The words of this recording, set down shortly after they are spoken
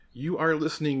You are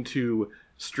listening to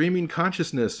Streaming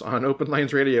Consciousness on Open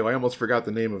Lines Radio. I almost forgot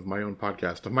the name of my own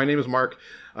podcast. My name is Mark.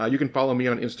 You can follow me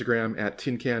on Instagram at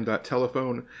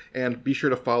tincan.telephone, and be sure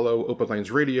to follow Open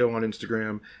Lines Radio on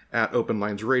Instagram at Open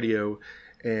Lines Radio,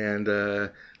 and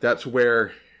that's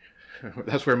where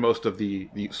most of the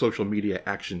social media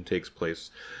action takes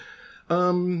place.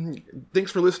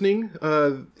 Thanks for listening.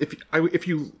 If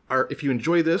you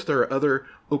enjoy this, there are other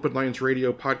Open Lines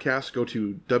Radio podcasts. Go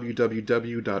to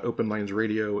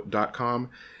www.openlinesradio.com,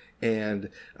 and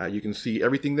you can see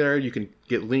everything there. You can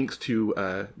get links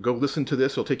to go listen to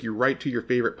this. It'll take you right to your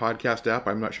favorite podcast app.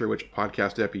 I'm not sure which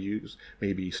podcast app you use.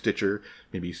 Maybe Stitcher,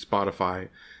 maybe Spotify,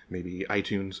 maybe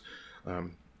iTunes.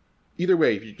 Either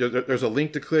way, there's a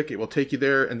link to click. It will take you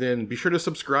there, and then be sure to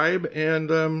subscribe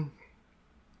and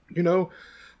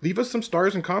leave us some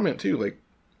stars and comment too. Like,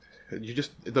 you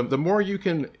just the more you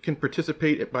can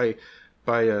participate by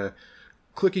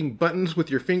clicking buttons with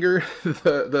your finger,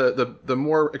 the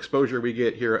more exposure we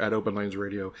get here at Open Lines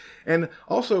Radio. And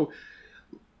also,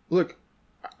 look,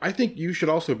 I think you should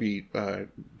also be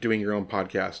doing your own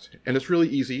podcast, and it's really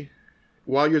easy.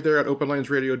 While you're there at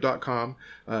openlinesradio.com,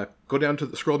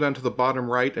 scroll down to the bottom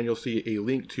right, and you'll see a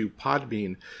link to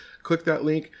Podbean. Click that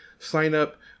link, sign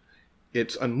up.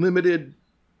 It's unlimited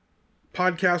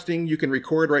podcasting. You can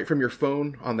record right from your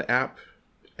phone on the app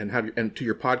and to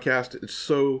your podcast. It's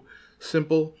so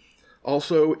simple.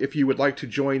 Also, if you would like to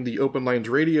join the Open Lines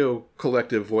Radio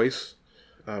collective voice,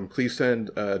 please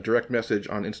send a direct message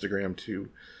on Instagram to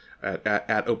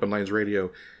at Open Lines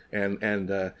Radio,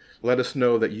 and let us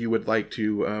know that you would like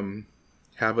to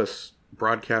have us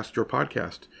broadcast your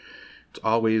podcast. It's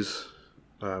always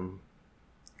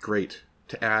great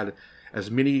to add as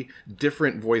many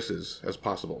different voices as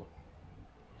possible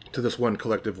to this one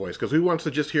collective voice, because who wants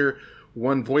to just hear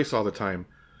one voice all the time?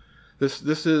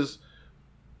 This is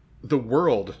the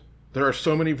world. There are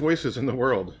so many voices in the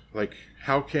world. Like,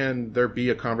 how can there be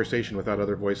a conversation without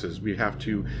other voices? We have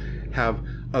to have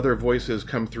other voices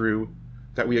come through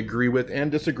that we agree with and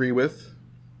disagree with.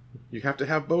 You have to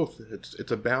have both.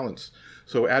 It's a balance.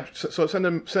 So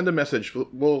send a message.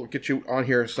 We'll get you on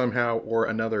here somehow or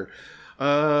another.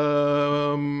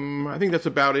 I think that's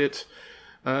about it.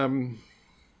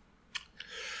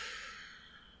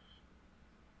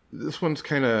 This one's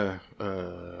kind of,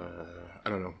 I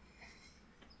don't know.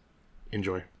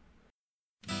 Enjoy.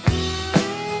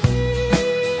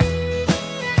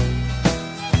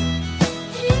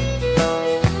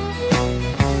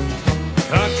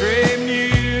 Country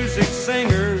music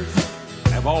singers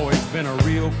have always been a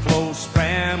real close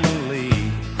family.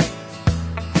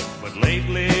 But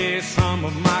lately, some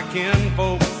of my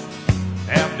kinfolks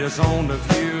have disowned a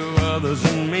few others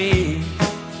than me.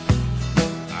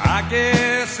 I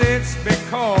guess it's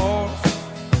because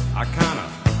I kind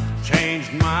of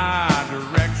changed my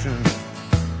direction.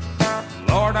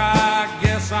 Lord, I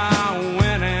guess I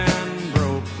went and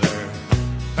broke their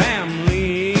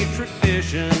family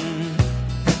tradition.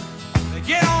 They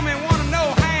get on me, want to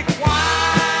know, Hank,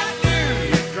 why do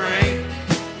you drink?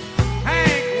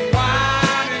 Hank,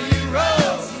 why do you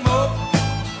roll smoke?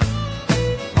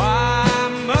 Why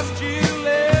must you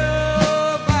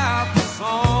live out the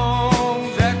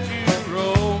songs that you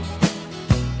wrote?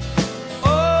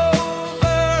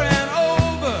 Over and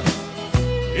over,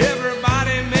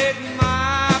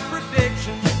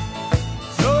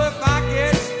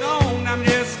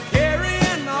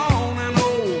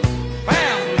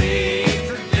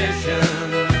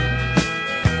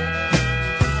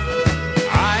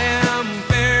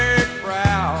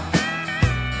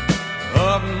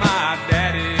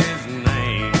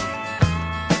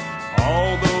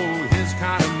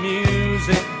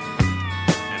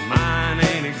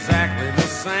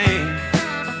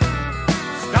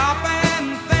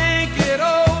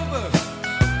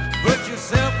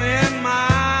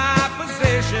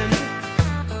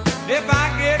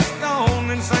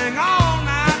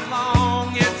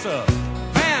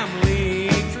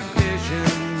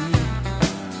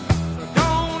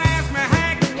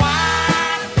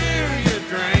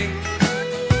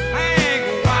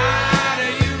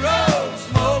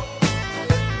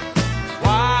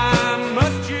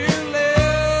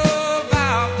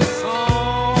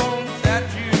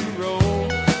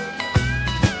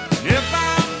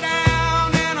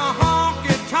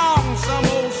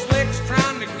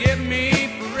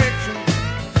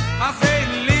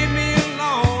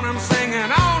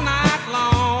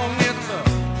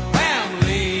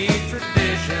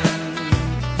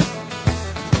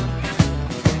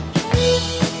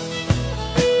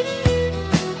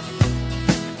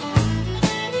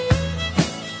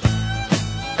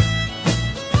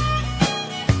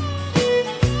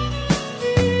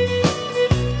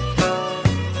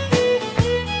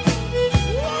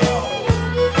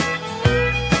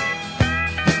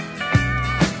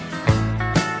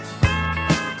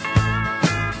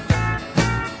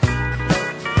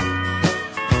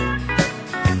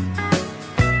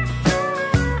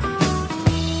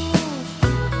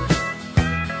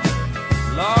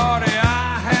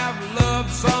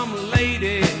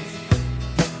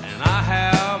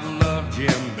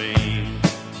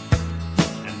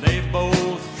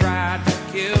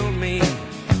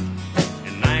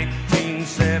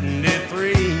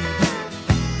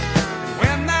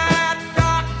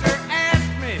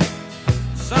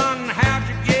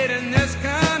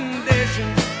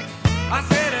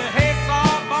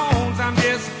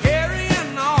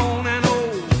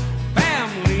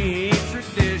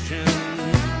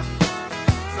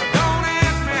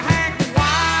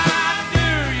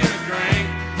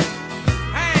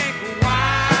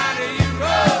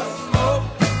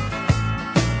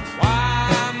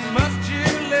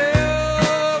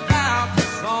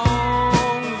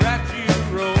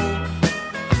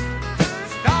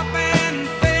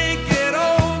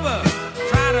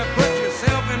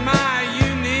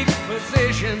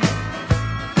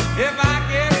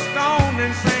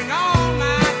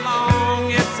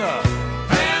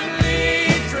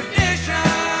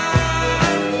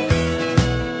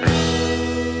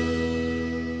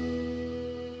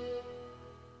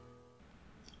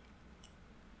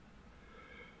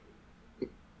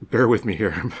 bear with me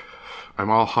here.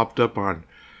 I'm all hopped up on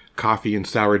coffee and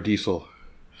sour diesel.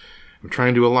 I'm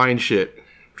trying to align shit.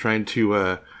 I'm trying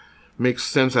to make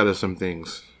sense out of some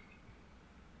things.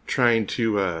 Trying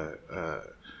to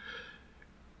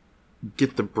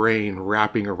get the brain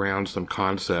wrapping around some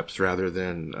concepts rather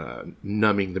than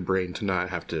numbing the brain to not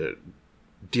have to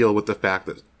deal with the fact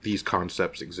that these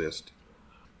concepts exist.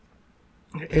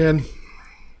 And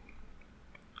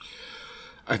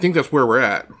I think that's where we're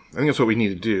at. I think that's what we need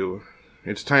to do.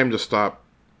 It's time to stop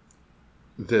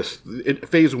this.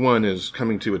 Phase 1 is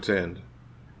coming to its end.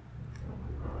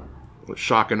 With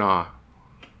shock and awe.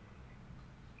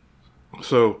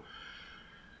 So,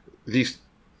 these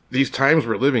times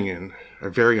we're living in are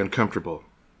very uncomfortable.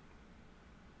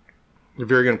 They're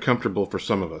very uncomfortable for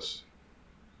some of us.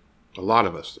 A lot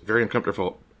of us. Very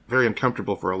uncomfortable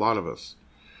for a lot of us.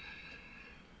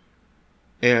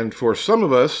 And for some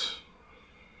of us,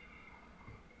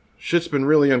 shit's been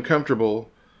really uncomfortable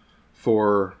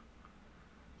for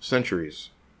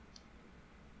centuries.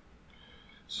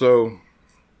 So,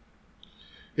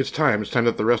 it's time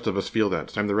that the rest of us feel that.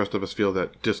 It's time the rest of us feel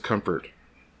that discomfort.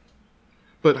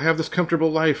 But I have this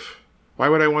comfortable life. Why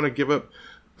would I want to give up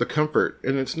the comfort?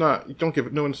 And it's not, don't give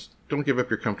up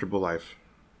your comfortable life.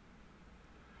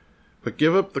 But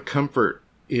give up the comfort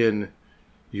in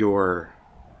your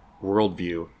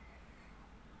worldview.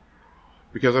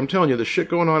 Because I'm telling you, the shit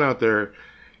going on out there,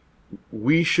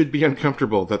 we should be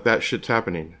uncomfortable that shit's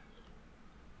happening.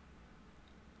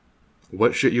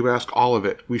 What shit, you ask? All of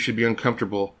it. We should be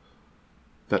uncomfortable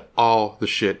that all the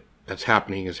shit that's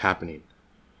happening is happening.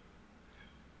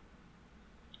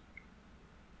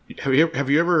 Have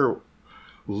you ever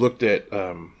looked at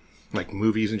like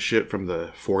movies and shit from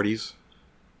the 40s?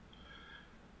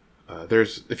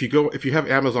 If you have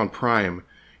Amazon Prime,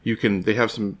 they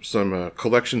have some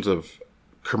collections of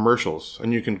commercials,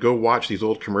 and you can go watch these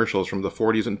old commercials from the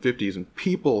 40s and 50s, and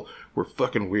people were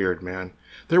fucking weird, man.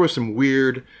 There was some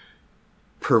weird,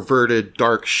 perverted,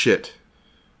 dark shit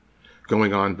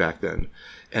going on back then.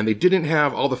 And they didn't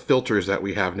have all the filters that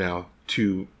we have now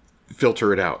to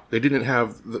filter it out. They didn't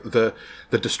have the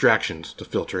distractions to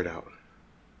filter it out.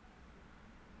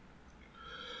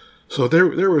 So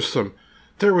there was some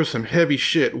heavy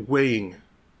shit weighing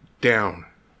down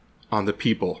on the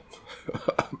people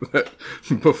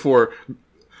before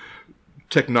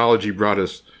technology brought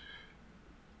us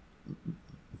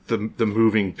the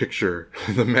moving picture,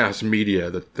 the mass media,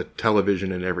 the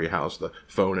television in every house, the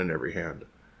phone in every hand.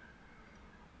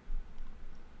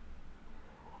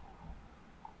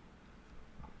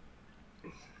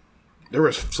 There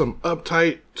was some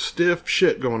uptight, stiff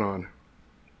shit going on.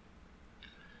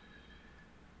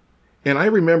 And I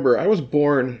remember I was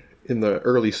born in the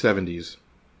early 70s.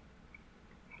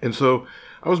 And so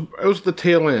I was the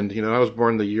tail end, I was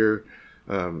born the year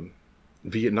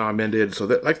Vietnam ended. So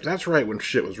that's right when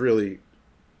shit was really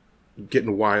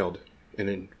getting wild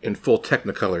and in full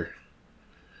Technicolor.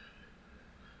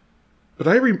 But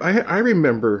I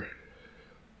remember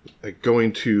like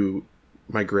going to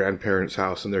my grandparents'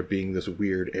 house and there being this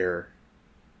weird air.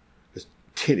 It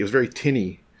was very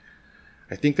tinny.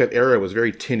 I think that era was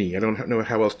very tinny. I don't know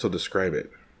how else to describe it.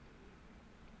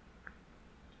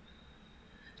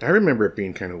 I remember it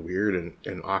being kind of weird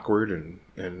and awkward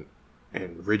and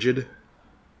rigid.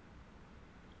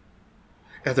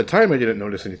 At the time, I didn't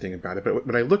notice anything about it, but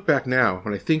when I think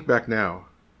back now,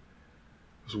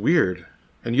 it was weird.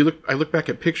 And I look back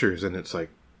at pictures, and it's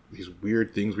like these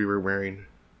weird things we were wearing,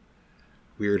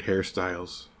 weird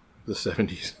hairstyles, the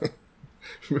 70s.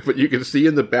 But you can see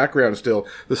in the background still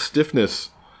the stiffness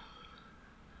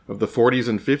of the 40s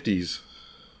and 50s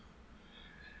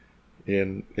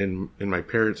in my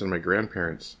parents and my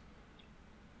grandparents.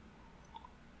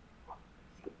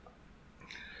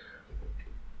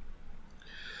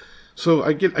 So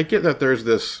I get that there's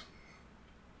this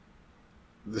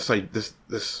they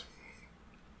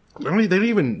don't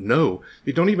even know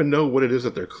what it is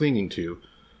that they're clinging to.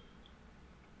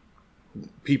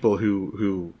 People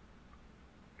who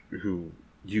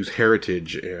use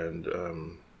heritage and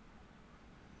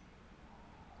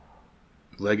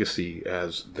legacy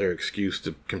as their excuse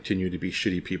to continue to be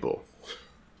shitty people.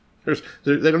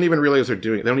 They don't even realize they're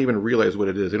doing it. They don't even realize what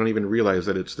it is. They don't even realize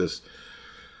that it's this.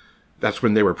 That's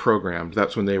when they were programmed.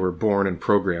 That's when they were born and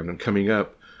programmed and coming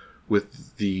up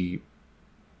with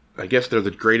I guess they're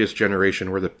the greatest generation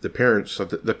where the parents of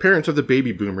the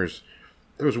baby boomers.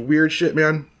 There was weird shit,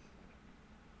 man.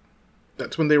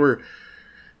 That's when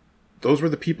those were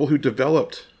the people who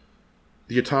developed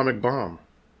the atomic bomb.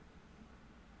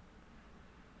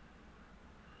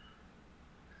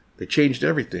 They changed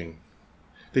everything.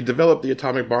 They developed the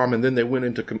atomic bomb, and then they went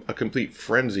into a complete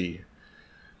frenzy,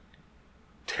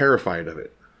 terrified of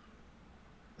it.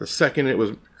 The second it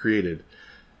was created.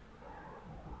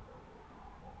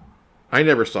 I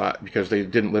never saw it because they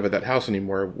didn't live at that house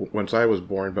anymore once I was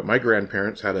born, but my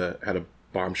grandparents had a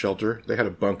bomb shelter. They had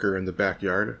a bunker in the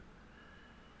backyard.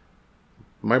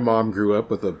 My mom grew up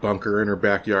with a bunker in her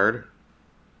backyard.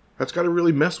 That's got to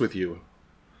really mess with you.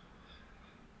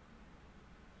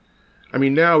 I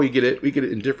mean, now we get it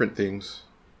in different things.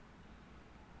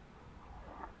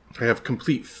 I have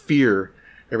complete fear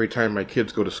every time my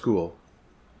kids go to school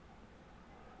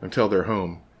until they're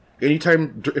home.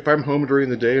 Anytime, if I'm home during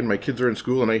the day and my kids are in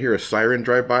school and I hear a siren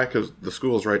drive by because the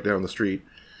school is right down the street,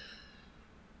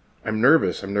 I'm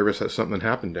nervous. I'm nervous that something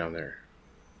happened down there.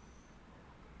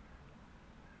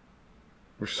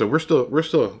 So we're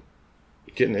still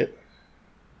getting it.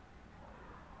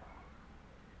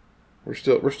 We're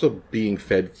still being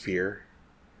fed fear,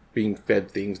 being fed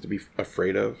things to be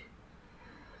afraid of.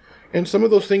 And some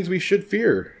of those things we should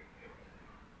fear.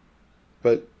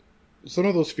 But some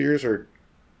of those fears are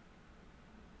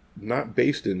not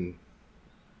based in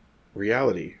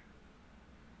reality.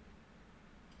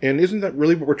 And isn't that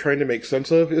really what we're trying to make sense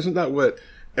of? Isn't that what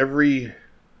every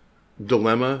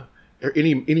dilemma, or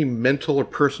any mental or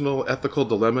personal ethical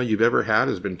dilemma you've ever had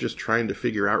has been just trying to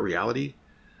figure out reality?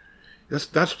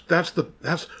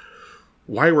 That's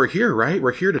why we're here, right?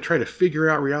 We're here to try to figure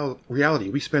out reality.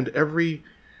 We spend every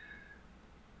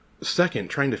second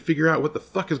trying to figure out what the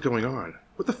fuck is going on.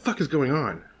 What the fuck is going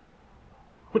on?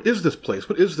 What is this place?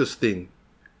 What is this thing?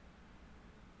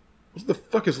 What the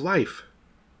fuck is life?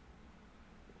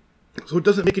 So it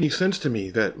doesn't make any sense to me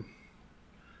that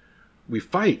we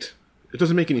fight. It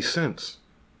doesn't make any sense.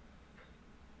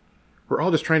 We're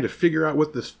all just trying to figure out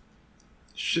what this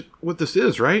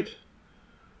is, right?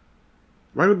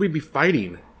 Why would we be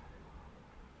fighting?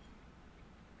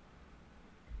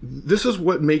 This is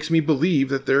what makes me believe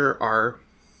that there are,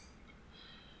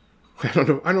 I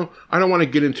don't want to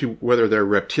get into whether they're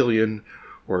reptilian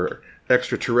or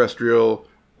extraterrestrial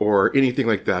or anything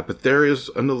like that, but there is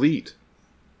an elite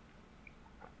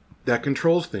that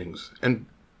controls things and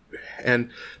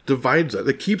divides us.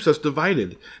 It keeps us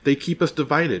divided. They keep us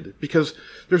divided because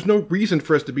there's no reason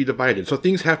for us to be divided. So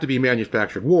things have to be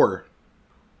manufactured. War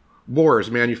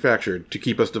is manufactured to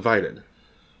keep us divided.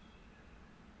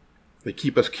 They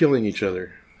keep us killing each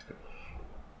other.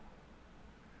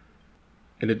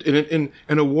 And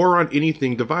a war on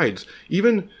anything divides.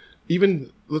 Even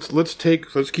let's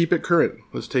keep it current.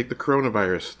 Let's take the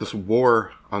coronavirus. This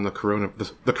war on the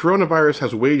coronavirus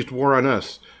has waged war on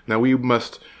us. Now we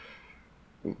must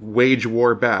wage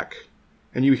war back.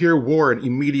 And you hear war and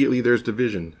immediately there's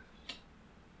division.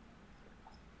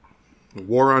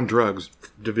 War on drugs,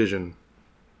 division.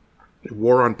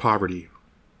 War on poverty.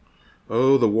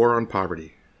 Oh, the war on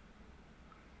poverty.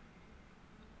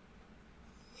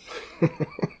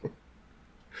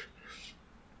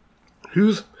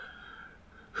 Who's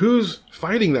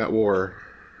fighting that war?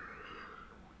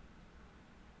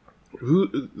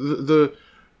 The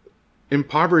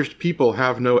impoverished people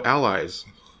have no allies.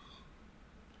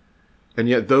 And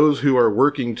yet those who are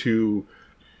working to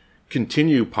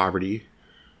continue poverty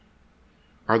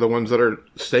are the ones that are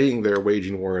saying they're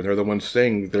waging war, and they're the ones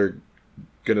saying they're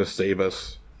going to save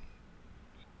us.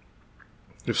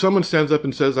 If someone stands up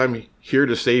and says, I'm here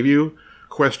to save you,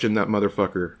 question that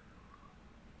motherfucker.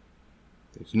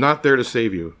 It's not there to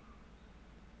save you.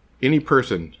 Any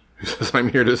person who says, I'm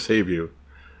here to save you.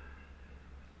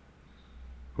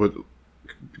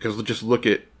 Because just look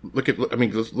at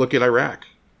Iraq.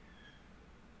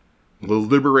 The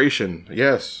liberation,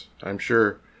 yes, I'm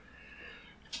sure.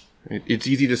 It's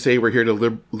easy to say we're here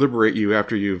to liberate you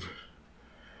after you've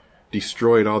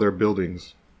destroyed all their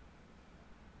buildings,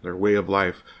 their way of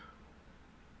life.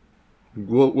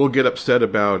 We'll get upset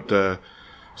about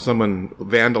someone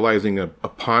vandalizing a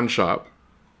pawn shop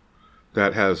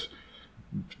that has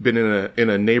been in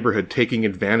a neighborhood, taking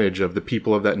advantage of the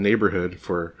people of that neighborhood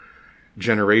for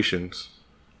generations.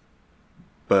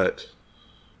 But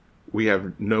we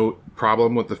have no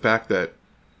problem with the fact that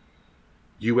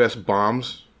U.S.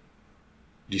 bombs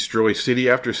destroy city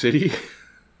after city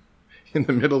in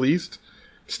the Middle East.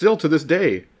 Still to this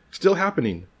day. Still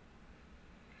happening.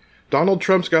 Donald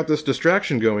Trump's got this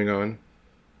distraction going on.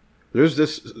 There's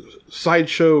this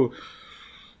sideshow,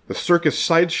 the circus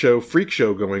sideshow, freak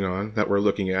show going on that we're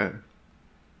looking at.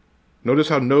 Notice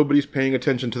how nobody's paying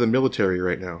attention to the military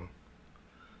right now.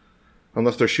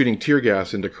 Unless they're shooting tear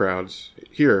gas into crowds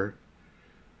here.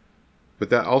 But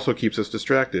that also keeps us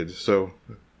distracted. So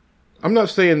I'm not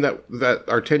saying that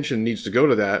our attention needs to go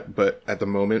to that, but at the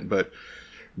moment, but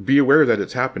be aware that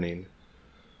it's happening.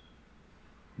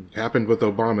 It happened with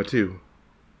Obama too.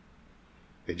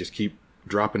 They just keep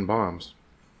dropping bombs.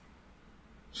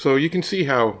 So you can see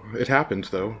how it happens,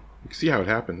 though. You can see how it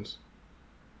happens.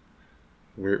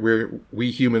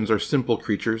 We humans are simple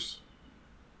creatures.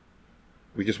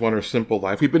 We just want our simple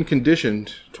life. We've been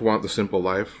conditioned to want the simple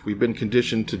life. We've been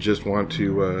conditioned to just want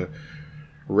to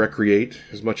recreate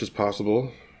as much as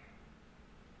possible.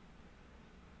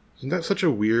 Isn't that such a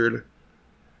weird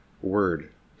word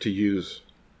to use?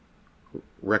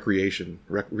 Recreation.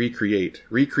 Recreate.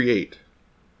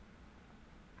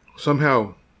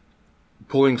 Somehow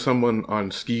pulling someone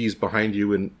on skis behind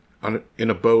you in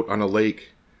a boat on a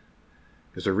lake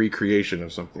is a recreation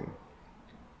of something.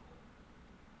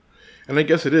 And I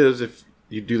guess it is if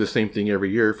you do the same thing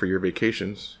every year for your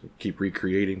vacations. Keep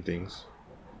recreating things.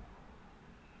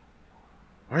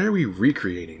 Why are we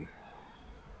recreating?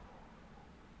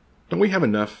 Don't we have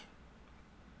enough?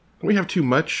 Don't we have too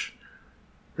much?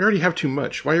 We already have too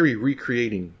much. Why are we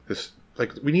recreating this?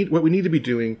 Like, what we need to be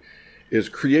doing is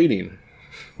creating.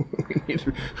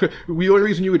 The only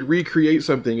reason you would recreate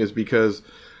something is because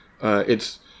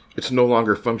it's no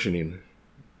longer functioning.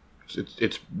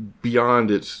 It's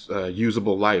beyond its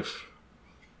usable life.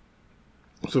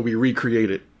 So we recreate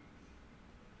it.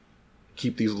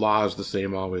 Keep these laws the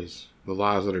same always. The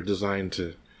laws that are designed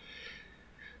to.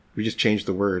 We just change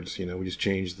the words, we just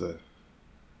change the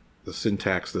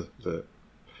syntax,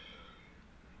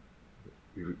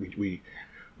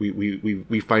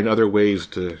 we find other ways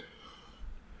to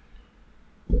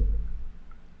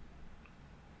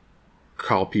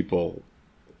call people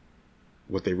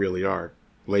what they really are,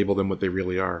 label them what they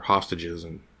really are, hostages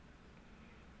and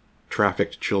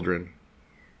trafficked children.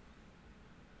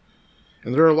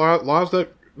 And there are laws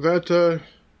that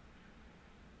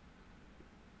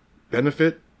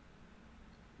benefit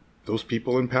those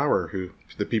people in power,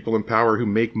 the people in power who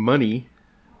make money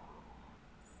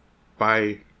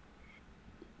by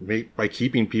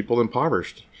keeping people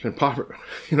impoverished. Like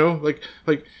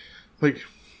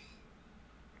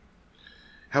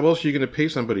how else are you going to pay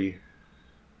somebody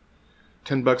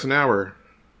 $10 an hour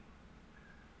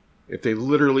if they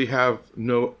literally have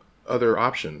no other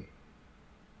option?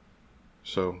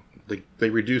 So they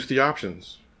reduce the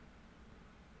options,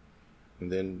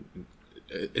 and then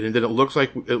it looks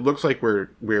like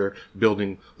we're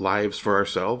building lives for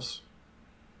ourselves.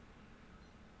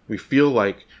 We feel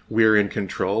like we're in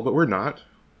control, but we're not.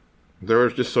 There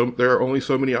are only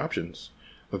so many options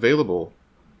available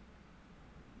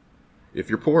if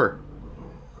you're poor.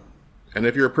 And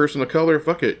if you're a person of color,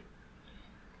 fuck it.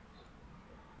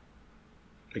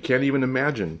 I can't even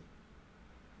imagine.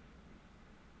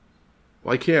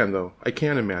 Well, I can, though. I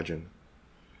can imagine.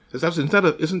 Isn't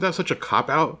that such a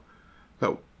cop-out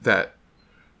that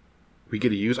we get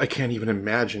to use? I can't even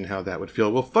imagine how that would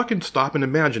feel. Well, fucking stop and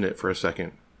imagine it for a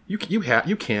second. You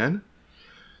can.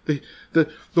 The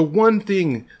one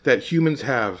thing that humans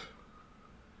have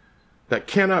that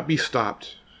cannot be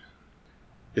stopped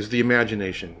is the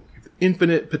imagination.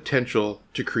 Infinite potential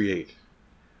to create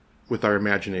with our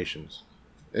imaginations.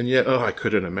 And yet, I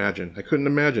couldn't imagine.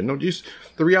 No,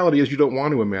 the reality is you don't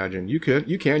want to imagine. You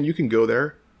can go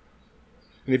there.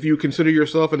 And if you consider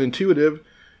yourself an intuitive,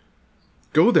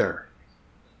 go there.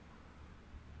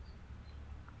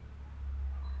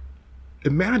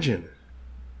 Imagine.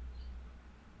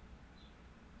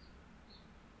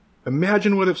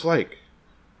 Imagine what it's like.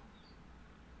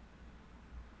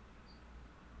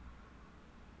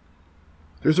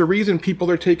 There's a reason people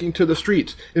are taking to the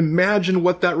streets. Imagine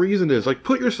what that reason is. Like,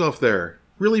 put yourself there.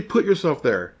 Really put yourself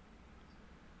there.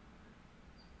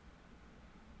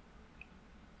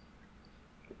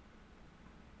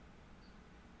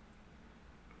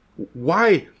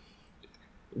 Why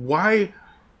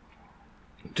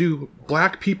do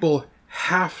black people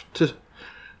have to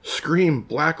scream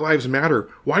Black Lives Matter?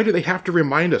 Why do they have to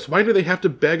remind us? Why do they have to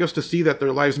beg us to see that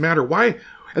their lives matter? Why?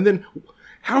 And then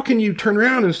how can you turn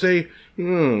around and say,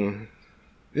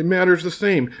 it matters the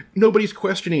same? Nobody's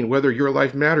questioning whether your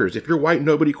life matters. If you're white,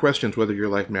 nobody questions whether your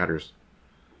life matters.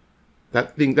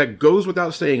 That thing that goes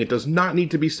without saying, it does not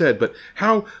need to be said, but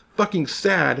how fucking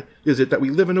sad is it that we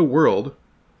live in a world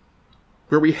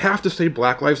where we have to say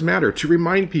Black Lives Matter to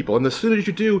remind people. And as soon as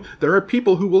you do, there are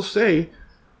people who will say,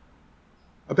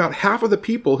 about half of the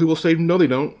people who will say, no, they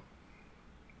don't.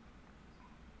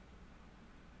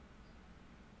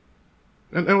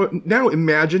 And now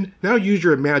use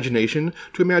your imagination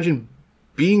to imagine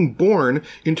being born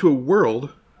into a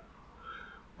world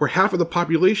where half of the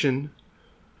population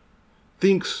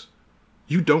thinks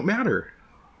you don't matter.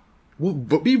 Well,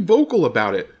 be vocal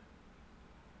about it.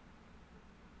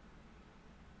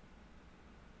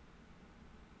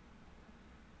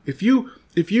 If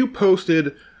you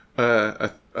posted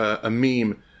a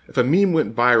meme, if a meme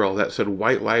went viral that said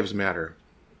 "White Lives Matter,"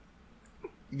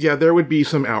 yeah, there would be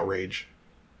some outrage,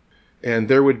 and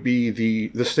there would be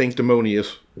the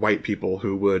sanctimonious white people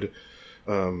who would,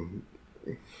 who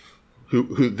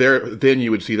there then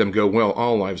you would see them go, well,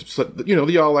 all lives, so,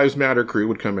 the All Lives Matter crew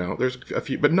would come out. There's a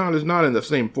few, but not in the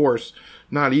same force,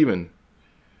 not even.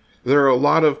 There are a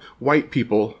lot of white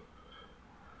people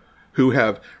who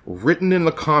have written in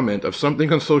the comment of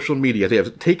something on social media. They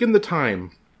have taken the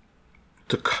time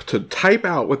to type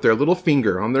out with their little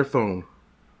finger on their phone,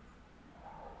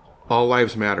 "All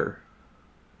Lives Matter,"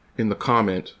 in the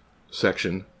comment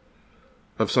section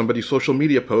of somebody's social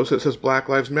media post that says Black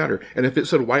Lives Matter. And if it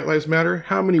said White Lives Matter,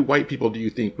 how many white people do you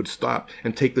think would stop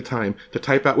and take the time to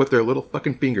type out with their little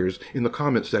fucking fingers in the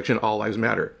comment section, "All Lives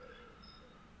Matter"?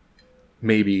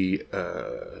 Maybe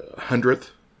a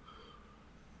hundredth.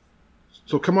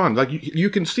 So come on, like you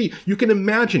can see, you can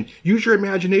imagine, use your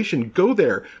imagination, go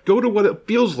there, go to what it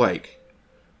feels like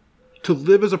to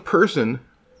live as a person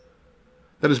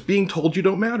that is being told you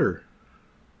don't matter.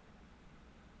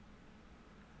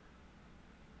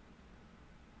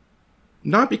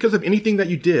 Not because of anything that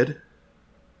you did,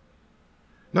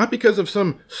 not because of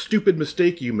some stupid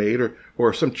mistake you made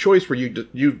or some choice where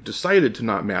you decided to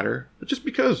not matter, but just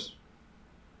because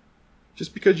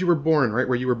you were born right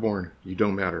where you were born, you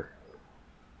don't matter.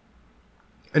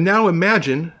 And now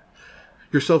imagine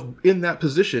yourself in that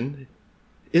position,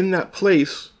 in that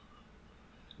place,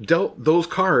 dealt those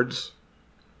cards,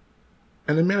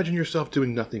 and imagine yourself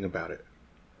doing nothing about it.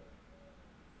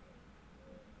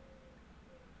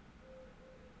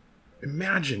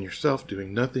 Imagine yourself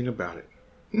doing nothing about it.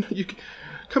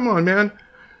 Come on, man.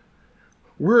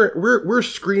 We're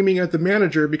screaming at the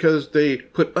manager because they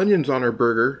put onions on our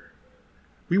burger.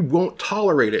 We won't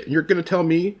tolerate it. And you're going to tell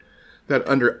me that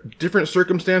under different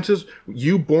circumstances,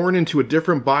 you born into a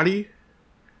different body,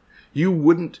 you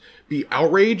wouldn't be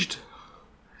outraged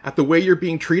at the way you're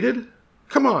being treated?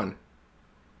 Come on.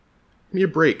 Give me a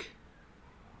break.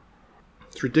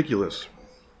 It's ridiculous.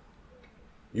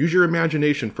 Use your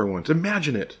imagination for once.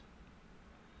 Imagine it.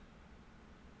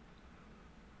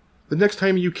 The next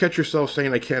time you catch yourself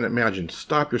saying, "I can't imagine,"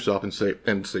 stop yourself and say,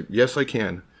 "Yes, I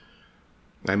can.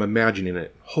 I'm imagining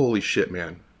it." Holy shit,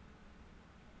 man.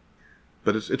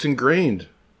 But it's ingrained.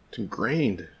 It's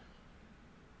ingrained.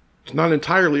 It's not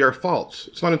entirely our faults.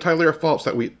 It's not entirely our fault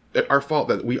that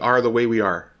we are the way we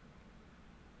are.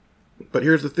 But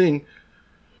here's the thing.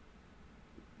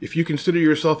 If you consider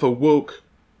yourself a woke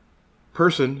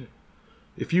person,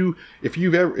 if you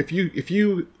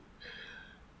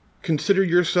consider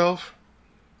yourself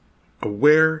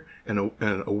aware and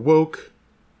awoke,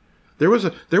 there was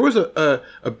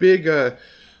a big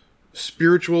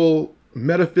spiritual,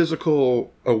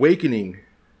 metaphysical awakening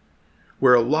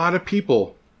where a lot of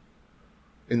people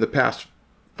in the past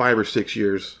 5 or 6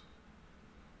 years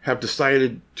have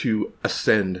decided to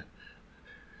ascend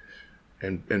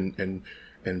and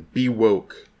be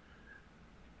woke.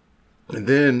 And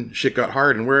then shit got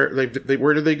hard, and where did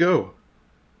they go?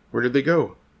 Where did they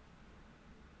go?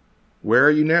 Where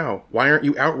are you now? Why aren't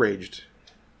you outraged?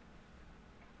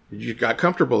 You got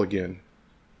comfortable again.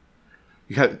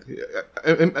 You had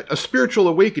a spiritual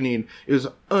awakening is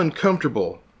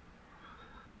uncomfortable.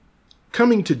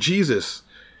 Coming to Jesus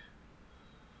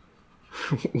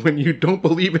when you don't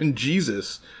believe in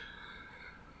Jesus,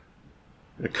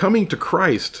 a coming to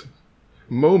Christ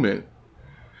moment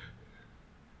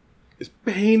is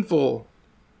painful.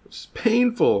 It's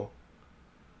painful.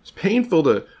 It's painful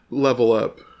to level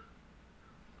up.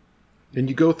 And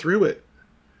you go through it.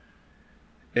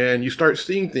 And you start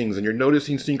seeing things, and you're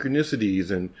noticing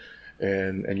synchronicities, and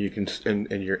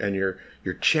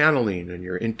you're channeling, and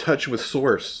you're in touch with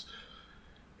Source,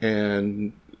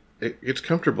 and it's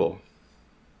comfortable.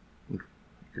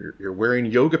 You're wearing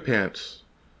yoga pants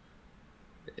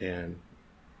and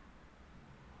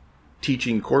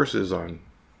teaching courses on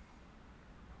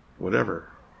whatever.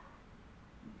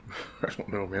 I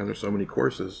don't know, man. There's so many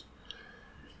courses.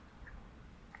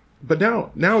 But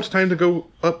now it's time to go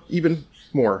up even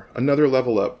more, another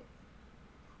level up.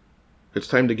 It's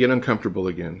time to get uncomfortable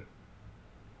again.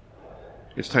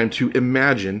 It's time to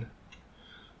imagine.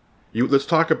 Let's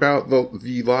talk about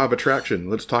the law of attraction.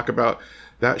 Let's talk about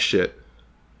that shit.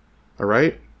 All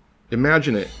right?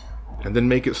 Imagine it, and then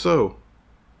make it so.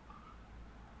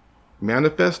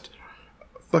 Manifest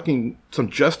fucking some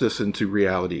justice into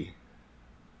reality.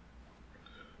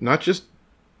 Not just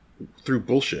through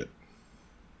bullshit.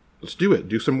 Let's do it.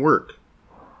 Do some work.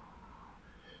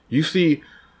 You see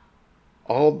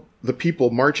all the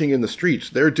people marching in the streets.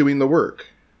 They're doing the work.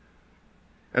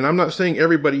 And I'm not saying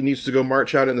everybody needs to go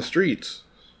march out in the streets,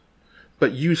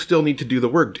 but you still need to do the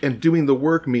work. And doing the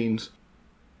work means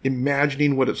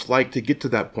imagining what it's like to get to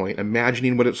that point,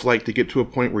 imagining what it's like to get to a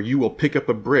point where you will pick up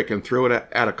a brick and throw it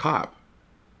at a cop.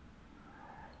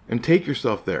 And take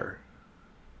yourself there.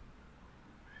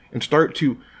 And start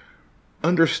to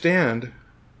understand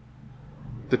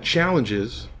the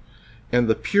challenges and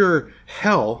the pure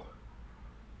hell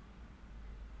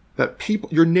that people,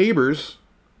 your neighbors,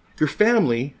 your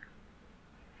family,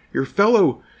 your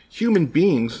fellow human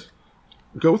beings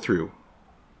go through.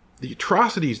 The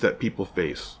atrocities that people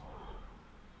face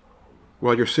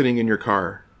while you're sitting in your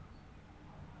car,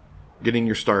 getting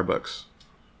your Starbucks,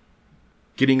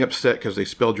 getting upset because they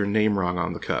spelled your name wrong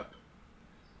on the cup.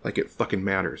 Like it fucking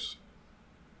matters.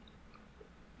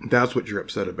 That's what you're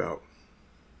upset about.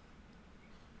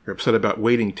 You're upset about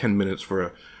waiting 10 minutes for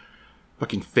a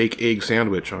fucking fake egg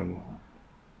sandwich on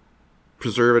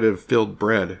preservative-filled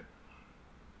bread.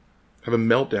 Have a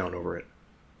meltdown over it.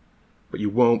 But you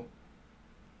won't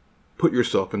put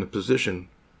yourself in a position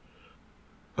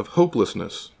of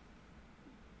hopelessness.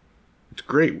 It's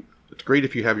great. It's great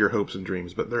if you have your hopes and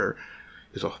dreams, but there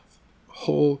is a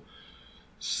whole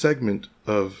segment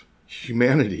of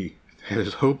humanity that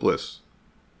is hopeless.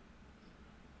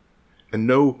 And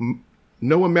no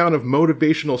amount of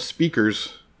motivational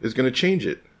speakers is going to change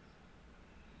it.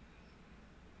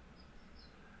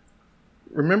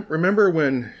 Remember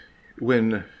when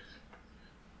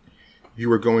you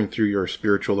were going through your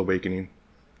spiritual awakening?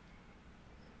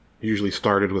 It usually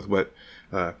started with what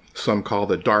some call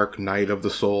the dark night of the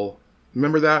soul.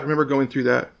 Remember that? Remember going through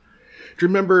that? Do you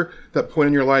remember that point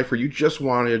in your life where you just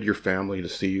wanted your family to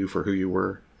see you for who you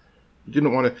were? You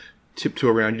didn't want to tiptoe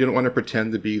around. You didn't want to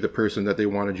pretend to be the person that they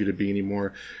wanted you to be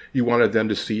anymore. You wanted them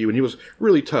to see you. And it was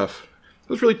really tough. It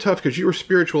was really tough because you were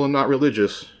spiritual and not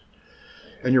religious.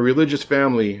 And your religious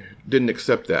family didn't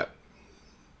accept that.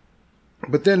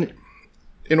 But then,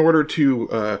 in order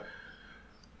to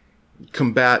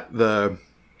combat the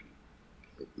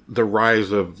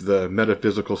rise of the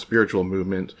metaphysical spiritual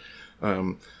movement,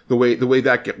 the way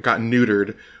that got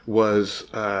neutered was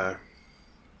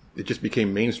it just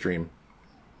became mainstream.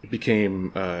 It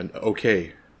became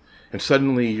okay. And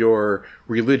suddenly your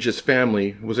religious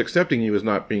family was accepting you as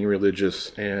not being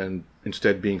religious and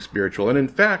instead being spiritual. And in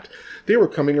fact, they were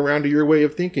coming around to your way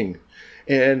of thinking.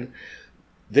 And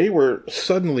they were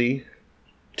suddenly,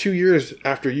 2 years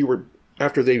after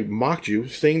they mocked you,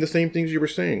 saying the same things you were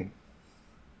saying.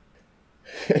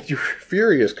 And you're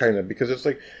furious, kind of, because it's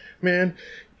like, man,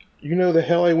 you know the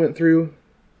hell I went through?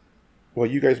 Well,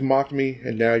 you guys mocked me,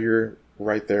 and now you're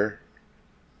right there.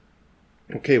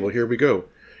 Okay, well, here we go.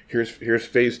 Here's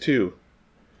phase 2.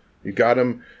 You got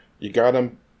them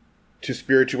to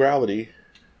spirituality.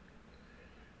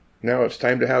 Now it's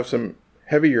time to have some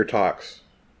heavier talks.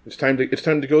 It's time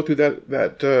to go through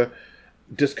that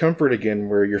discomfort again,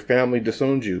 where your family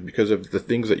disowns you because of the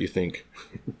things that you think,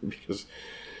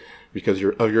 because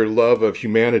of your love of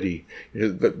humanity.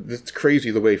 It's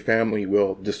crazy the way family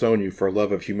will disown you for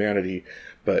love of humanity,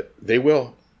 but they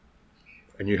will.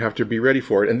 And you have to be ready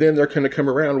for it. And then they're going to come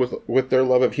around with their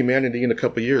love of humanity in a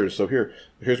couple of years. So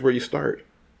here's where you start.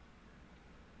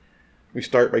 We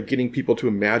start by getting people to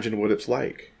imagine what it's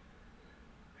like.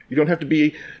 You don't have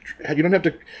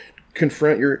to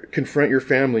confront your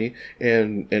family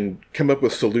and come up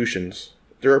with solutions.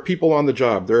 There are people on the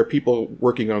job. There are people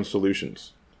working on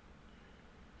solutions.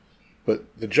 But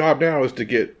the job now is to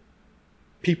get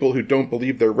people who don't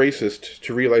believe they're racist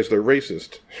to realize they're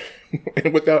racist.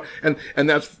 and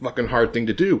that's a fucking hard thing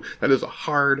to do. That is a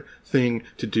hard thing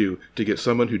to do, to get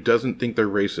someone who doesn't think they're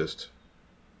racist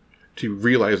to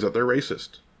realize that they're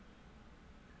racist.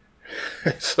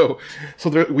 So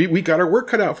we got our work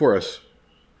cut out for us.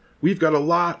 We've got a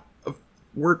lot of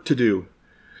work to do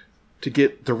to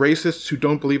get the racists who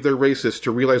don't believe they're racist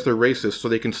to realize they're racist so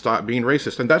they can stop being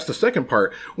racist. And that's the second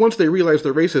part. Once they realize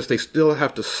they're racist, they still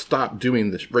have to stop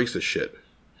doing this racist shit.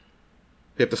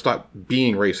 They have to stop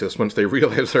being racist once they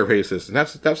realize they're racist. And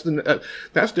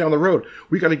that's down the road.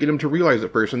 We got to get them to realize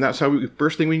it first. And that's how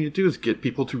first thing we need to do is get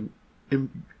people to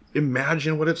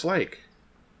imagine what it's like.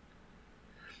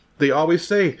 They always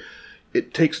say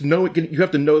it takes you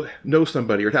have to know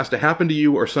somebody, or it has to happen to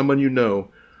you or someone you know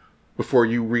before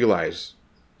you realize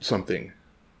something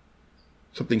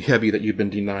heavy that you've been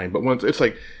denying. But once it's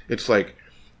like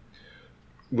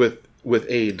with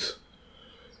AIDS,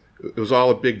 it was all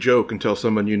a big joke until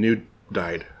someone you knew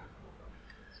died.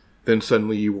 Then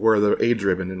suddenly you wore the AIDS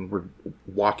ribbon and were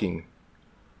walking.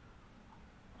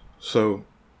 So,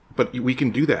 but we can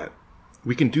do that.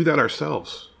 We can do that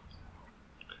ourselves.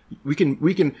 We can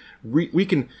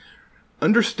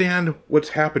understand what's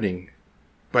happening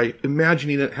by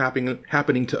imagining it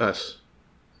happening to us.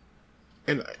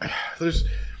 And there's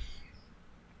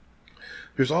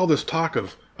all this talk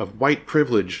of white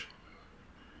privilege.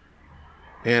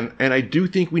 And I do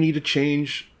think we need to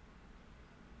change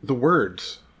the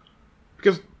words.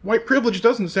 Because white privilege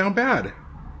doesn't sound bad.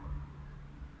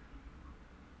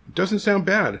 It doesn't sound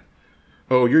bad.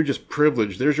 Oh, you're just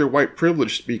privileged. There's your white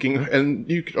privilege speaking. And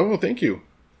oh, thank you.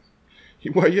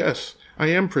 Why, yes, I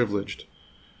am privileged.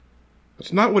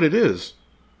 That's not what it is.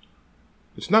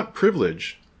 It's not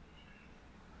privilege.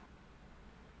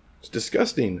 It's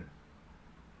disgusting.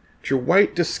 It's your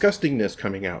white disgustingness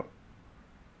coming out.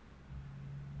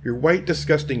 Your white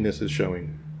disgustingness is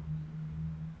showing.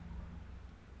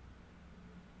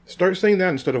 Start saying that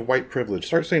instead of white privilege.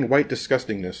 Start saying white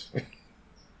disgustingness.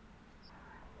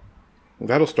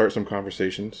 That'll start some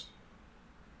conversations.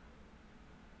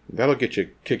 That'll get you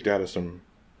kicked out of some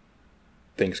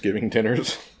Thanksgiving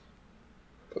dinners.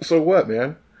 So what,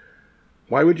 man?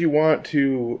 Why would you want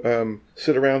to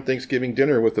sit around Thanksgiving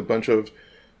dinner with a bunch of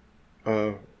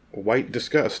white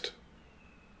disgust?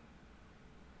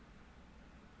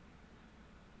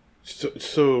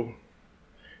 So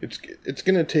it's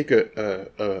going to take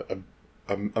a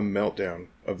meltdown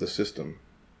of the system.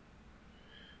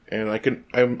 And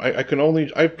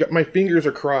I've got my fingers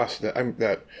are crossed that I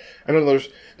don't know,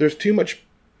 there's too much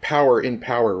power in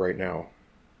power right now.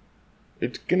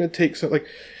 It's going to take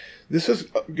this is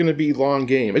going to be long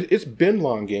game. It's been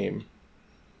long game.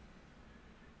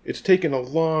 It's taken a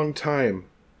long time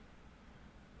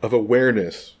of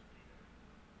awareness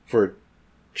for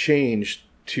change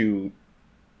to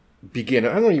begin.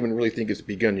 I don't even really think it's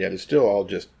begun yet. It's still all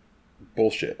just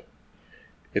bullshit.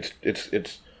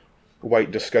 It's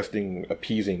white, disgusting,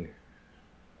 appeasing.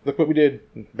 Look what we did.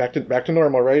 Back to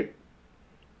normal, right?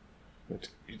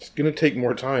 It's going to take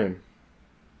more time.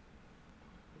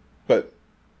 But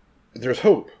there's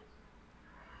hope.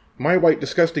 My white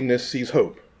disgustingness sees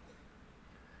hope.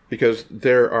 Because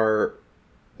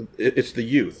it's the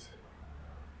youth.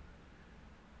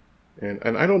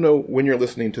 And I don't know when you're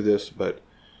listening to this, but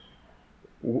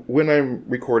when I'm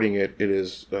recording it, it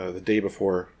is the day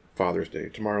before Father's Day.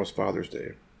 Tomorrow's Father's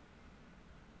Day.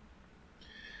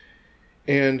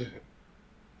 And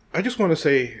I just want to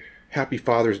say Happy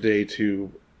Father's Day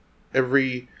to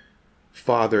every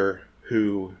father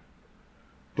who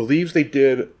believes they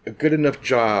did a good enough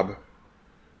job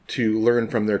to learn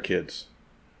from their kids.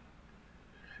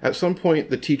 At some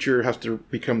point, the teacher has to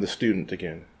become the student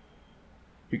again.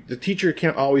 The teacher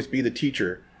can't always be the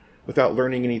teacher without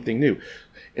learning anything new.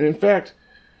 And in fact,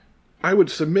 I would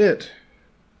submit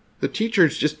the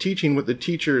teacher's just teaching what the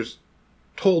teacher's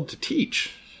told to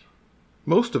teach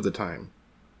most of the time.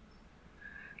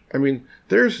 I mean,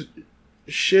 there's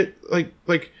shit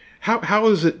like how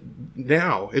is it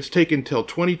now? It's taken till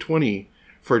 2020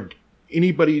 for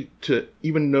anybody to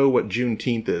even know what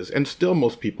Juneteenth is, and still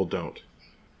most people don't.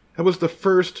 That was the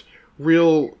first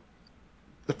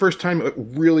time it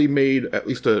really made at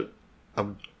least a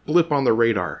blip on the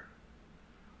radar.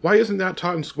 Why isn't that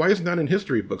taught? Why isn't that in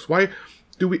history books? Have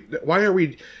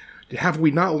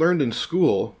we not learned in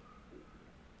school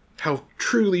how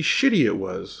truly shitty it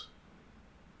was?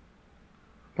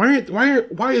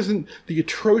 Why isn't the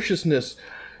atrociousness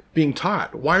being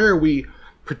taught? Why are we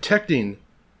protecting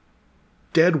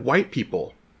dead white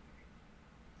people?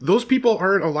 Those people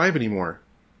aren't alive anymore.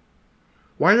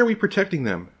 Why are we protecting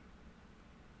them?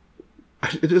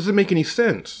 It doesn't make any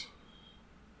sense.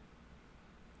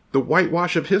 The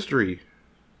whitewash of history.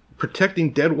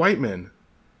 Protecting dead white men.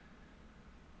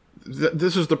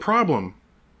 This is the problem.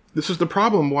 This is the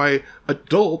problem why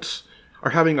adults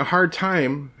are having a hard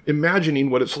time imagining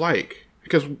what it's like.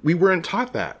 Because we weren't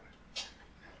taught that.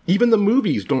 Even the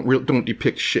movies don't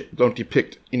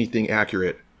depict anything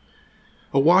accurate.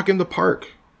 A walk in the park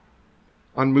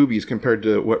on movies compared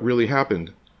to what really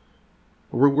happened.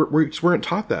 We just weren't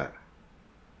taught that.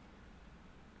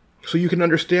 So you can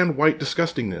understand white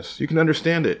disgustingness. You can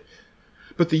understand it.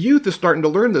 But the youth is starting to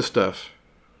learn this stuff.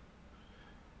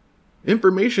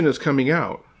 Information is coming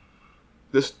out.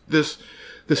 This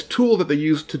tool that they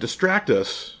use to distract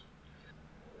us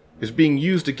is being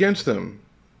used against them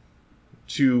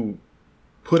to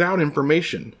put out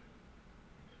information.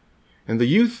 And the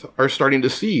youth are starting to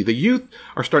see. The youth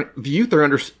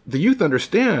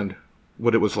understand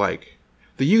what it was like.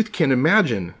 The youth can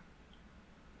imagine.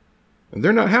 And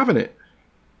they're not having it.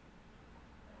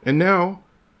 And now,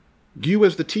 you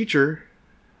as the teacher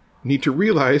need to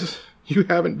realize you've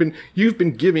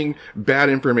been giving bad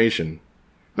information.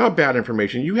 Not bad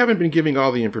information. You haven't been giving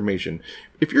all the information.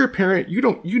 If you're a parent, you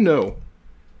know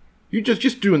You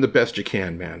just doing the best you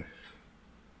can, man.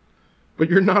 But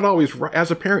you're not always right.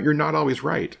 As a parent, you're not always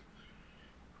right.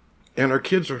 And our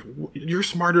kids you're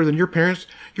smarter than your parents.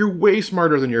 You're way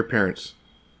smarter than your parents.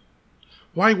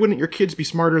 Why wouldn't your kids be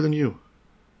smarter than you?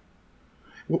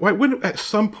 Why wouldn't at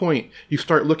some point you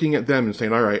start looking at them and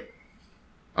saying, all right,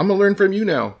 I'm going to learn from you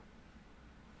now.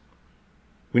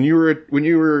 When you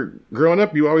were growing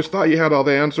up, you always thought you had all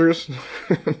the answers.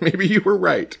 Maybe you were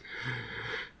right.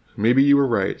 Maybe you were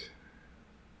right.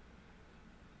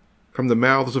 From the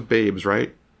mouths of babes,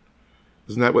 right?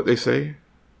 Isn't that what they say?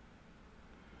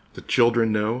 The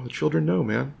children know. The children know,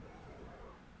 man.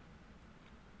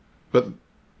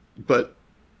 But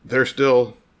they're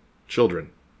still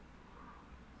children.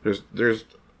 There's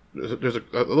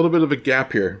a little bit of a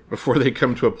gap here before they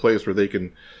come to a place where they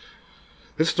can.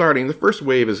 It's starting. The first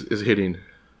wave is hitting,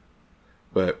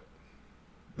 but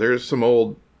there's some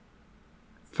old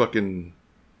fucking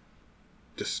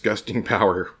disgusting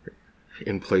power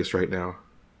in place right now,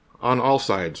 on all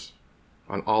sides.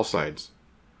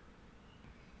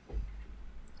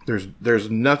 There's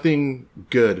nothing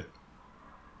good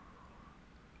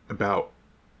about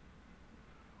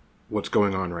what's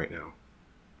going on right now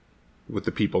with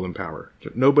the people in power.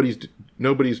 Nobody's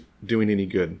doing any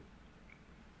good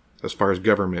as far as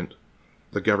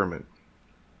the government.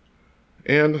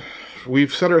 And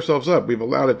we've set ourselves up. We've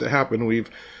allowed it to happen.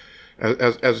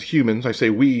 As humans, I say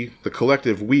we, the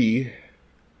collective we,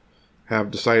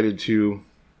 have decided to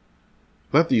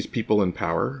let these people in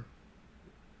power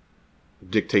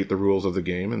dictate the rules of the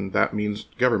game, and that means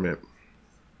government.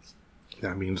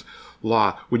 That means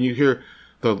law. When you hear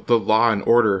the law and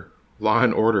order, the law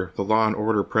and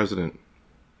order president,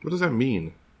 what does that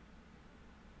mean?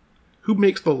 Who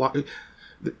makes the law?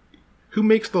 Who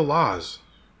makes the laws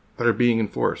that are being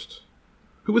enforced?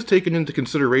 Who was taken into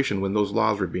consideration when those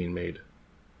laws were being made?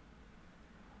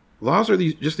 Laws are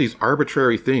these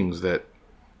arbitrary things that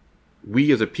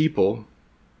we as a people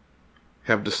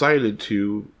have decided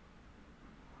to,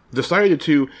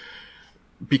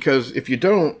 because if you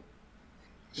don't,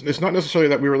 it's not necessarily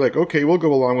that we were like, okay, we'll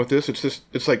go along with this.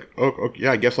 It's like, oh,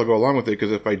 yeah, I guess I'll go along with it,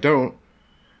 because if I don't,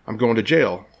 I'm going to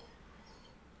jail.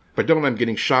 If I don't, I'm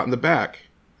getting shot in the back.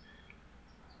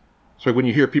 So when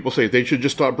you hear people say they should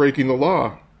just stop breaking the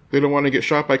law, they don't want to get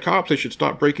shot by cops, they should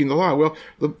stop breaking the law. Well,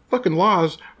 the fucking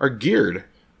laws are geared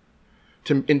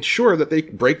to ensure that they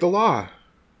break the law.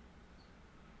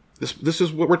 This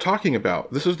is what we're talking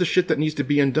about. This is the shit that needs to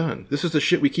be undone. This is the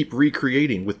shit we keep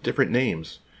recreating with different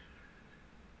names.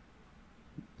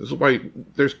 This is why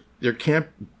there can't,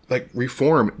 like,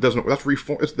 reform doesn't, that's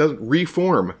reform, it doesn't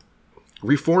reform.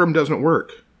 Reform doesn't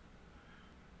work.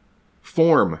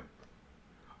 Form.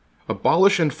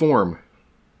 Abolish and form.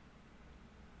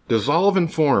 Dissolve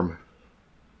and form.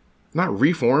 Not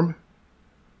reform.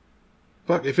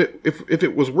 Fuck, if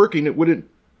it was working, it wouldn't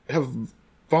have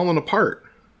fallen apart.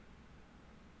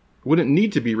 It wouldn't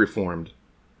need to be reformed.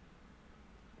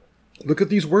 Look at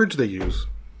these words they use.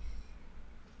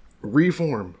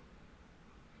 Reform.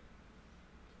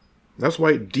 That's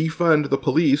why defund the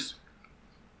police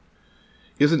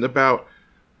isn't about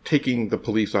taking the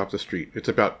police off the street. It's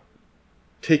about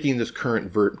taking this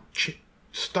current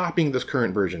stopping this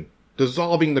current version,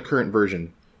 dissolving the current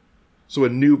version, so a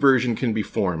new version can be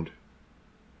formed.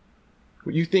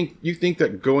 You think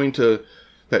that going to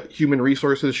that human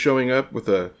resources showing up with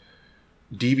a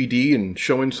DVD and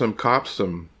showing some cops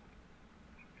some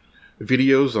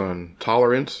videos on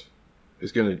tolerance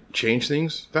is going to change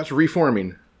things? That's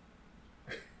reforming.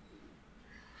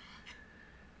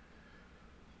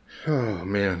 Oh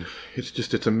man,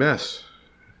 it's a mess.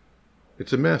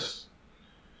 It's a mess.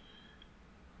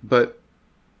 But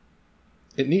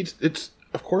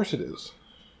of course it is.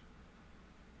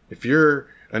 If you're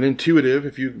an intuitive,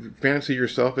 if you fancy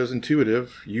yourself as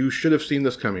intuitive, you should have seen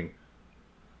this coming.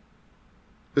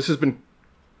 This has been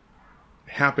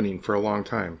happening for a long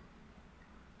time.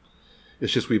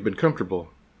 It's just we've been comfortable.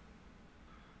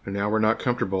 And now we're not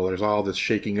comfortable. There's all this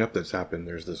shaking up that's happened.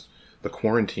 There's the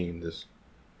quarantine, this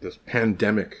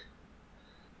pandemic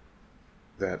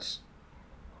that's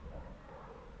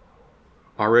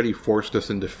already forced us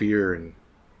into fear, and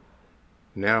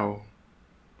now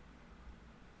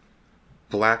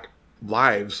Black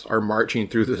lives are marching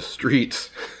through the streets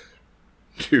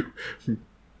to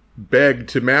beg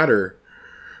to matter.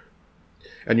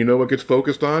 And you know what gets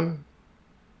focused on?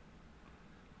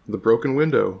 The broken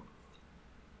window.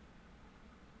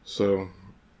 So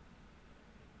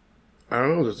I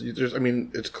don't know.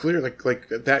 It's clear, like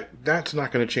that's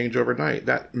not going to change overnight.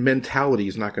 That mentality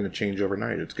is not going to change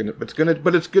overnight. It's going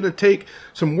to take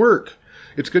some work.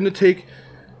 It's going to take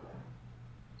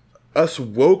us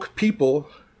woke people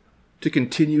to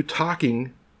continue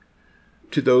talking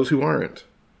to those who aren't.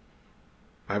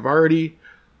 I've already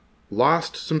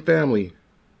lost some family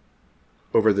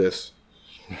over this.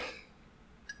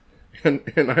 And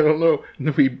I don't know,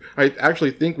 I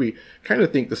actually think we kind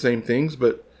of think the same things,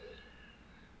 but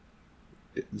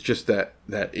it's just that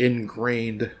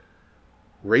ingrained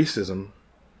racism.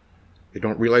 They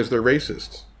don't realize they're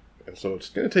racists. And so it's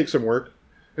going to take some work.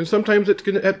 And sometimes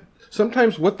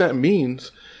sometimes what that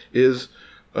means is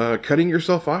cutting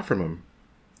yourself off from them.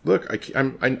 Look,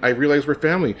 I realize we're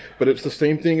family, but it's the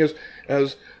same thing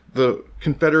as the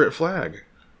Confederate flag.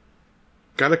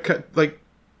 Gotta cut, like,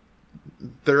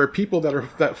 there are people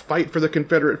that fight for the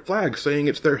Confederate flag saying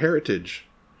it's their heritage.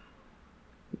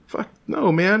 Fuck,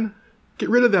 no, man. Get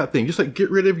rid of that thing. Just like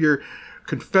get rid of your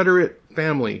Confederate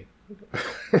family.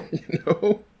 You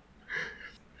know?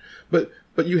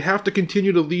 But you have to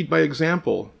continue to lead by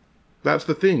example. That's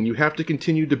the thing. You have to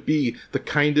continue to be the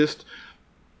kindest,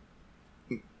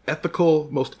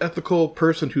 most ethical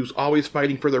person who's always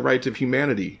fighting for the rights of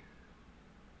humanity,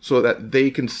 so that they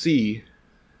can see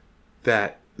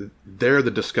that they're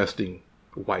the disgusting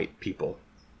white people.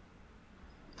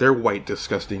 Their white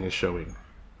disgusting is showing.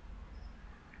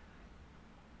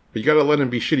 But you gotta let them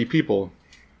be shitty people.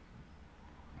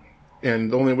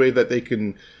 And the only way that they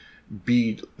can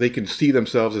see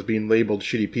themselves as being labeled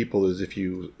shitty people is if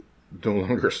you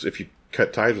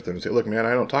cut ties with them and say, look, man,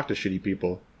 I don't talk to shitty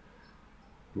people.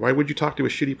 Why would you talk to a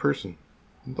shitty person?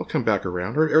 They'll come back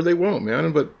around, or they won't,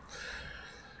 man. But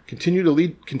continue to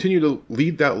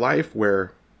lead that life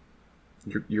where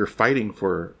you're fighting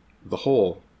for the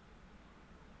whole,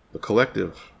 the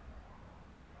collective.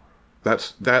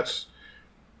 That's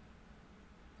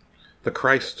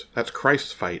Christ's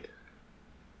fight.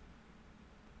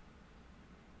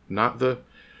 Not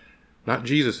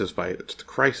Jesus' fight. It's the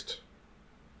Christ.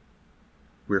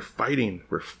 We're fighting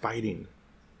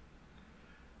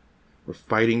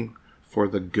for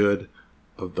the good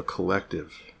of the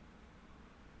collective.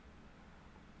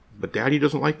 But Daddy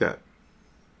doesn't like that.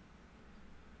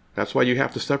 That's why you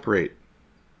have to separate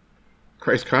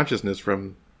Christ consciousness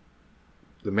from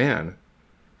the man.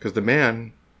 Because the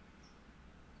man,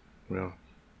 well,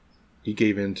 he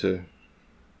gave in to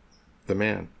the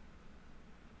man.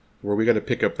 Where we got to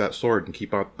pick up that sword and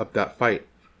keep up that fight.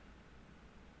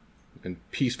 And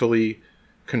peacefully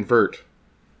convert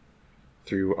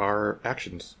through our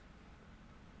actions.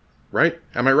 Right?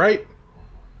 Am I right?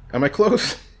 Am I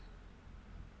close?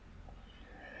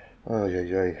 Oh,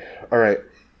 yeah. All right.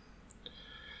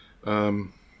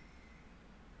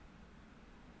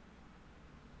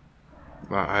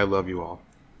 I love you all.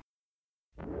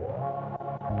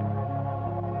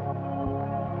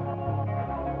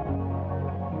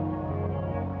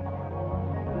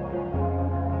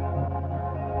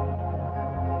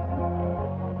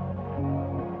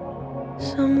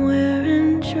 Somewhere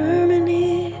in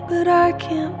Germany, but I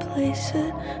can't place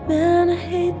it. Man, I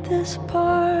hate this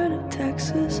part of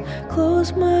Texas.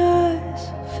 Close my eyes,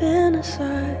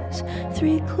 fantasize.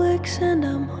 3 clicks and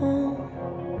I'm home.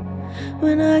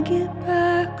 When I get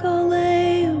back, I'll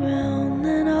lay around.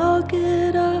 Then I'll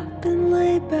get up and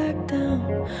lay back down.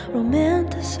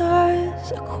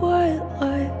 Romanticize a quiet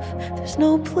life. There's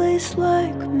no place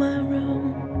like my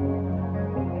room.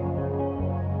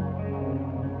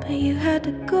 But you had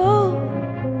to go.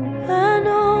 I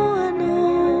know.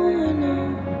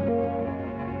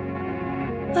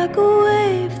 Like a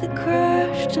wave that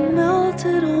crashed and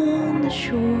melted on the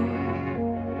shore.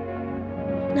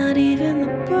 Not even the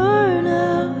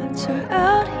burnouts are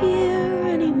out here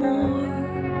anymore.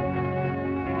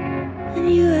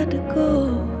 And you had to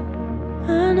go.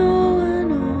 I know.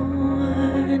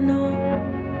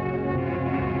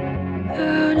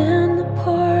 Out in the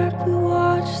park we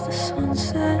watched the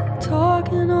sunset,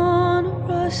 talking on a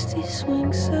rusty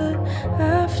swing set.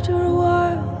 After a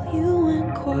while you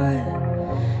went quiet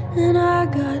and I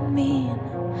got mean.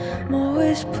 I'm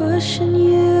always pushing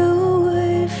you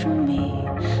away from me,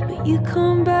 but you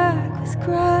come back with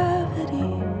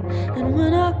gravity. And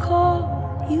when I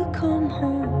call, you come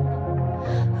home,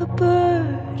 a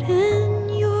bird in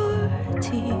your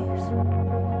teeth.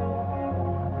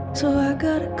 So I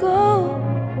gotta go.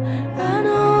 I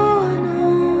know.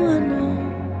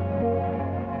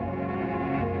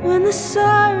 When the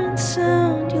sirens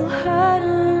sound, you'll hide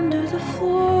under the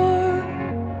floor.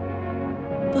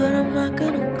 But I'm not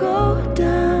gonna go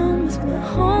down with my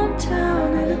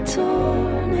hometown in a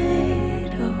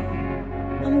tornado.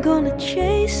 I'm gonna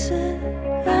chase it.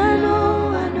 I know.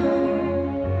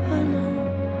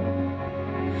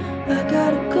 I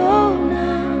gotta go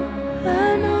now.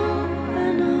 I know.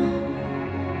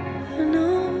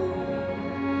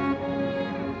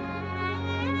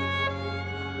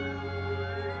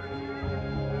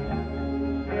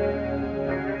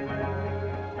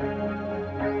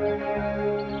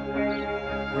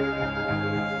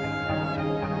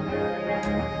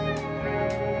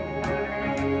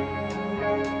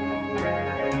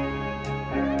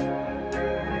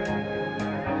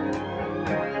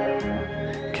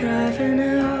 Driving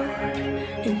out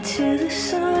into the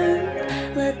sun,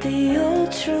 let the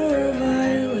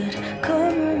ultraviolet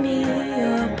cover me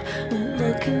up. Went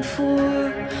looking for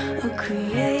a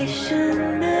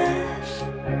creation myth,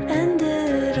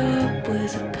 ended up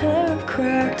with a pair of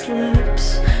cracked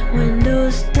lips.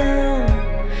 Windows down,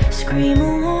 scream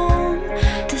along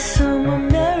to some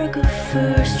America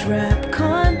First rap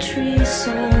country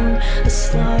song. A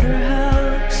slaughterhouse